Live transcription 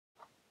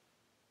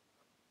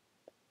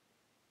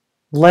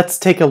Let's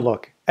take a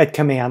look at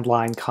command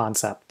line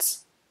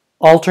concepts.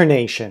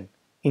 Alternation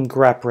in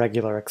grep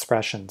regular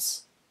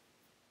expressions.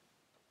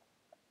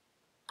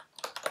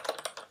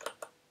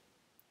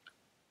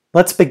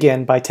 Let's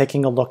begin by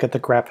taking a look at the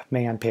grep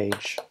man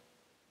page.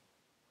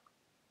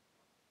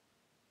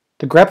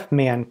 The grep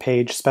man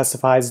page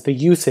specifies the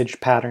usage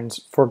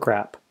patterns for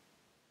grep,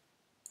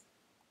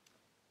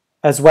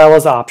 as well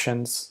as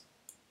options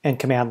and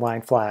command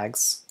line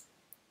flags.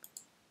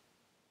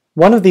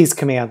 One of these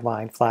command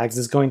line flags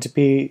is going to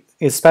be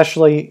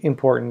especially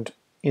important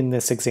in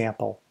this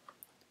example.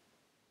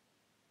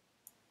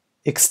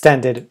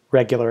 Extended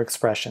regular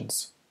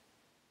expressions.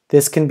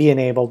 This can be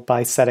enabled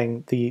by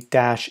setting the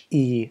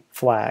 -e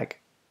flag.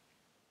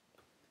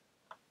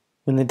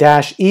 When the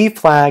 -e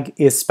flag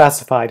is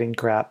specified in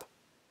grep,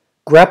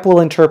 grep will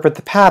interpret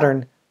the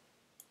pattern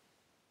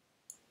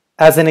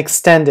as an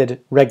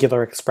extended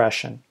regular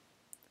expression.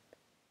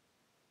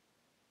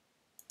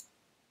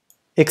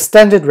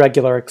 Extended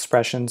regular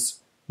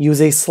expressions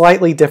use a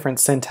slightly different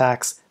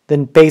syntax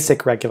than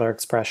basic regular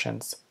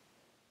expressions.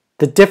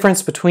 The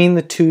difference between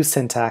the two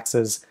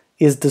syntaxes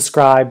is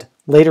described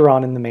later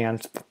on in the man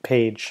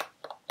page.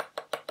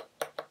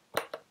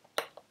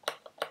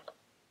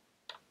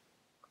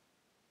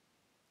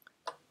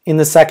 In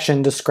the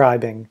section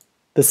describing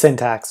the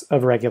syntax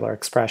of regular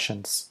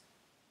expressions.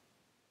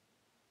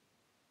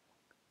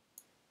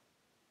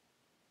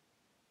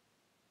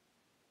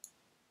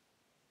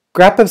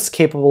 grep is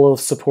capable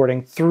of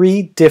supporting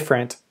 3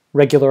 different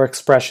regular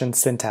expression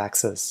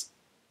syntaxes.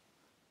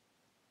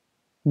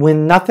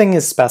 When nothing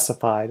is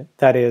specified,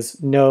 that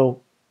is,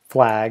 no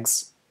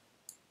flags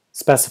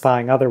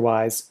specifying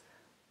otherwise,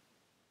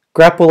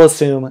 grep will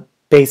assume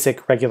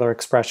basic regular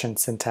expression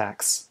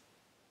syntax.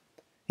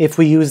 If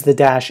we use the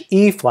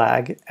 -e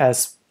flag,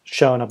 as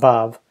shown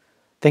above,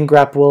 then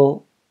grep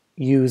will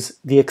use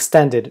the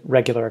extended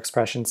regular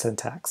expression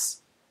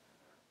syntax.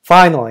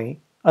 Finally,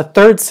 a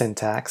third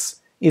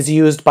syntax is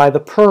used by the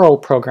Perl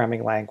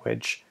programming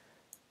language,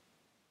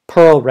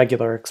 Perl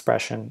regular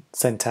expression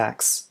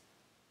syntax.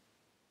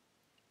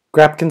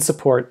 grep can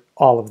support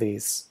all of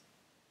these.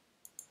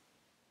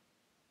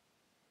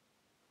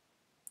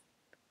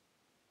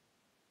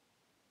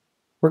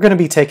 We're going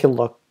to be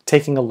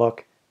taking a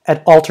look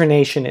at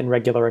alternation in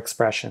regular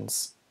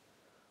expressions.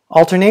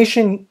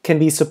 Alternation can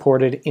be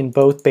supported in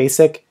both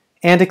basic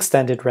and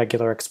extended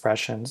regular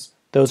expressions.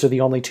 Those are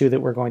the only two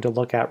that we're going to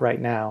look at right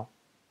now.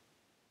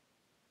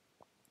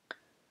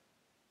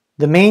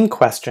 The main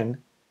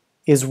question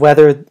is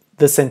whether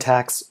the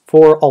syntax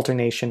for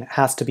alternation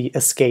has to be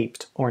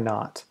escaped or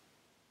not.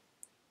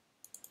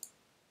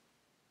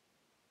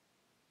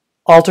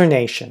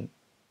 Alternation.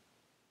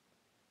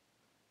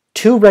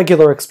 2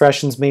 regular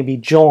expressions may be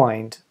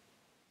joined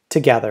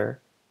together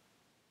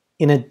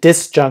in a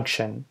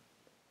disjunction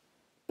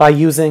by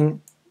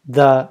using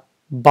the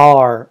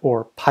bar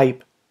or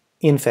pipe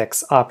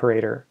infix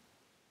operator.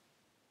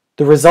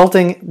 The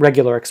resulting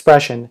regular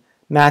expression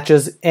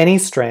matches any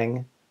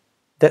string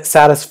that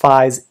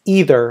satisfies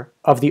either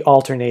of the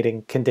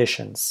alternating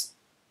conditions.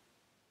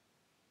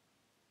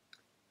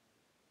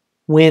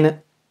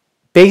 When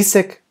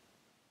basic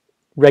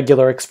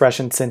regular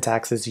expression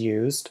syntax is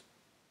used,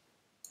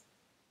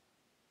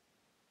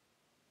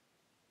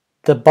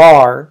 the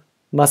bar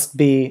must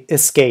be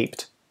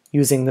escaped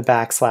using the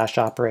 /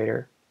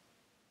 operator.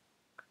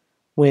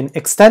 When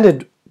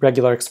extended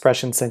regular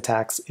expression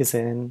syntax is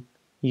in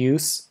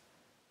use,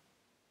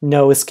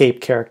 no escape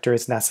character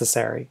is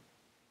necessary.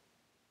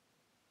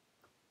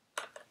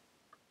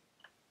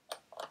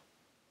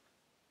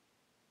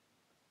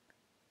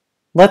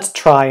 Let's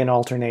try an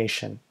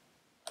alternation.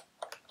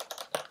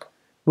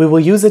 We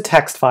will use a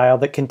text file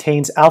that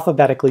contains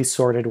alphabetically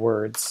sorted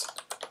words.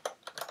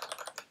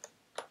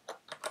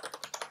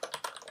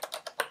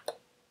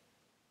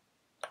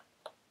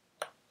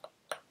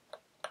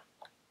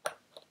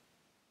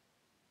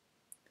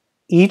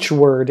 Each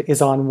word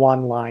is on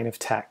one line of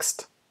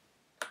text.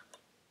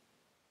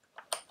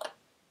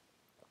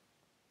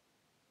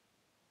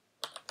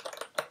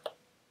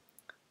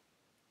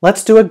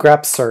 Let's do a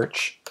grep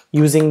search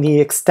using the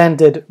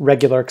extended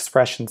regular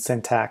expression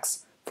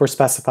syntax for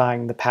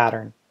specifying the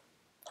pattern.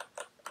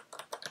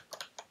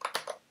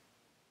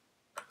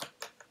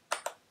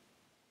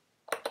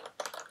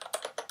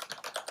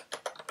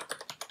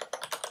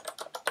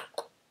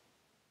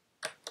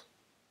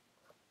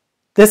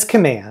 This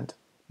command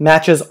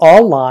matches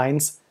all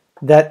lines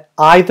that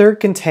either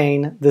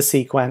contain the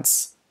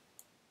sequence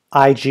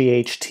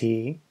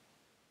IGHT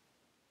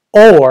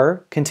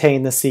or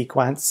contain the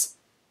sequence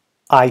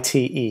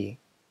ITE.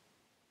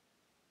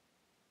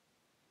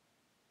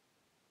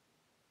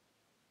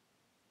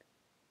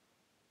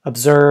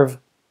 Observe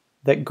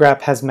that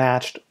grep has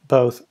matched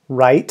both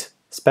right,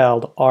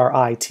 spelled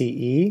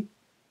R-I-T-E,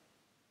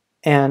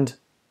 and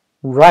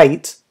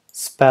right,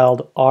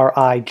 spelled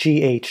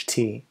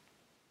R-I-G-H-T.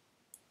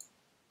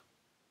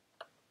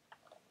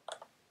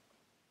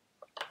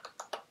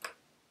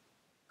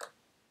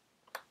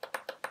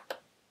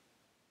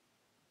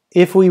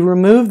 If we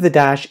remove the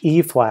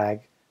 -e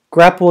flag,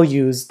 grep will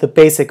use the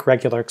basic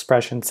regular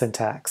expression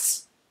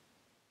syntax.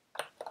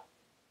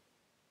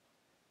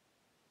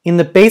 In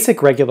the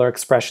basic regular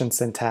expression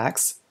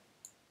syntax,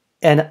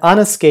 an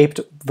unescaped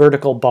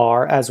vertical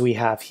bar, as we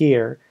have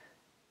here,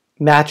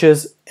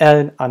 matches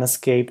an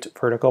unescaped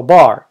vertical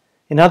bar.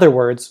 In other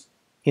words,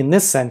 in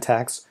this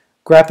syntax,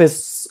 grep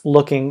is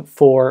looking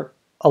for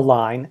a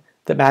line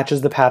that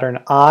matches the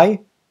pattern I,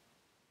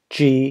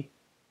 G,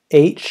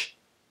 H,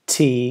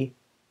 T,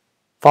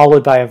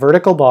 followed by a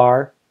vertical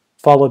bar,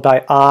 followed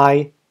by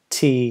I,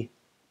 T,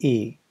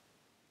 E.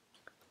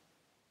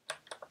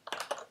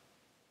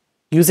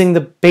 Using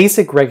the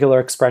basic regular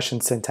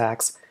expression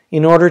syntax,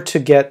 in order to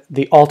get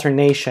the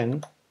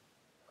alternation,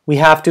 we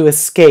have to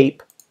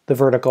escape the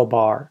vertical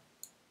bar.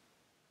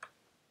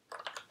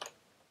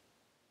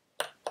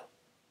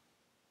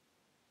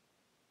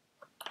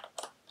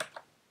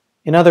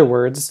 In other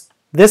words,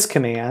 this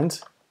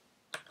command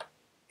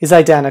is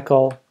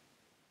identical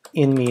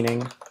in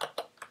meaning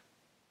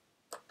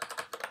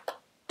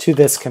to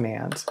this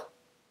command.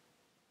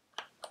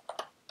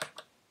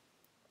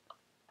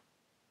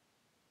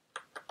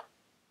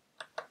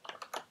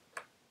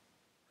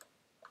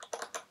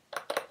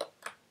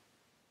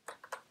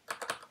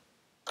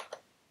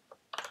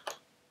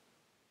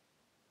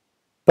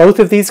 Both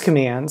of these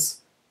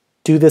commands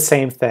do the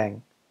same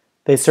thing.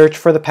 They search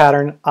for the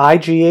pattern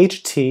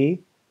IGHT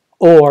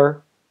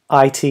or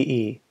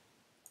ITE.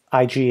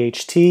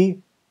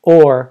 IGHT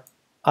or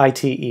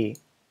ITE.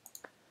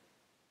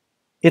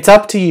 It's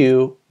up to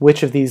you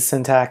which of these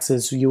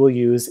syntaxes you will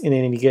use in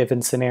any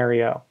given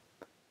scenario.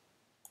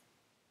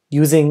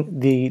 Using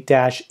the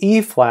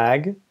 -E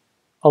flag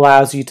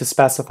allows you to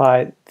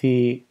specify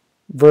the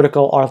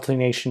vertical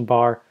alternation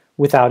bar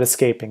without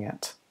escaping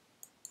it.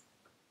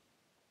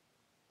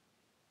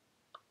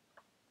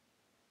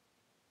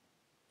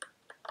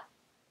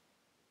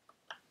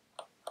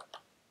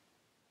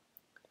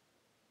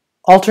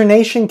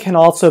 Alternation can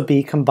also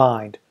be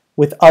combined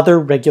with other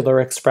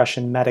regular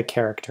expression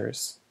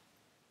metacharacters.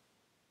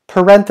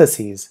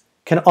 Parentheses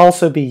can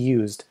also be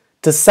used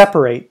to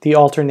separate the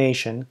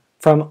alternation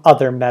from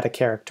other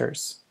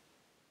metacharacters.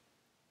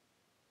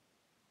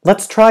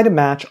 Let's try to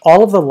match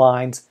all of the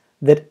lines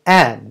that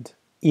end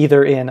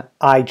either in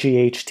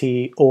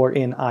IGHT or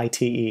in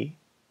ITE.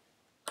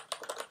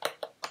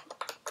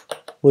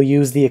 We'll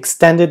use the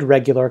extended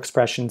regular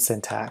expression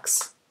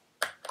syntax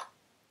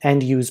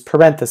and use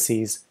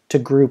parentheses to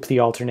group the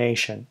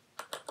alternation.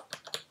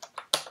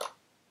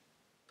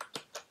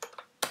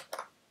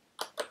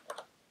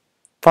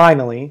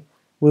 Finally,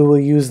 we will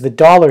use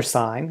the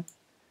 $sign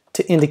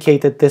to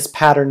indicate that this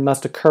pattern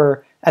must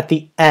occur at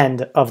the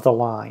end of the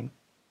line.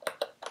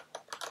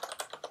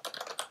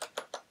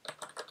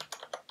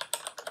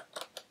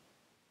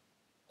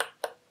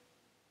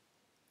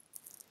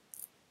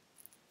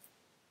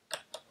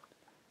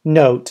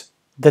 Note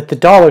that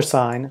the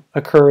 $sign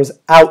occurs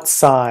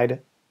outside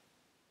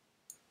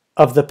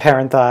of the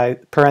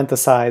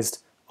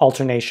parenthesized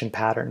alternation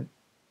pattern.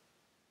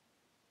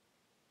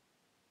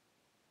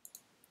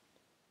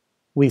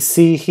 We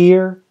see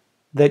here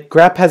that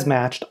grep has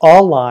matched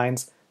all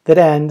lines that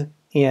end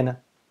in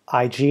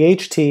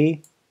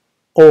IGHT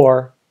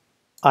or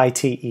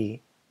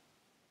ITE.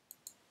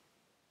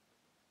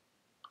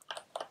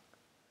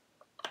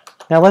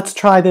 Now let's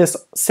try this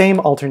same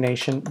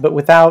alternation, but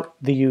without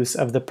the use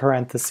of the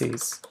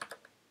parentheses.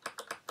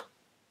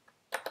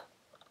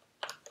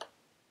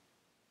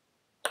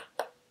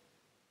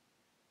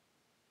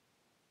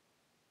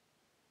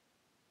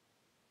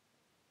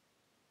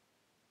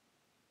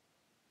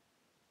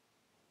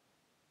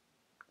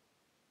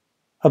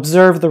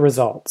 Observe the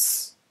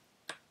results.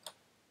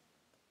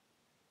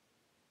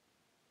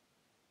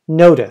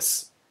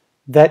 Notice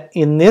that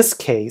in this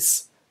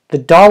case,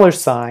 the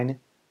 $sign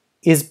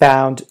is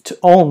bound to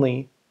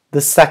only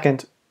the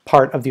second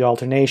part of the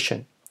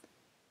alternation.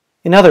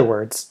 In other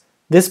words,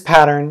 this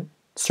pattern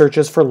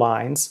searches for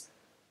lines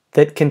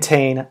that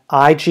contain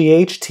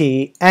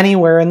IGHT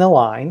anywhere in the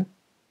line,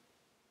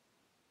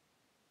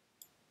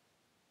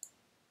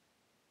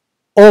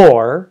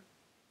 or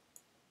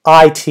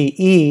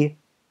ITE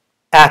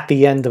at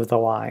the end of the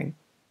line.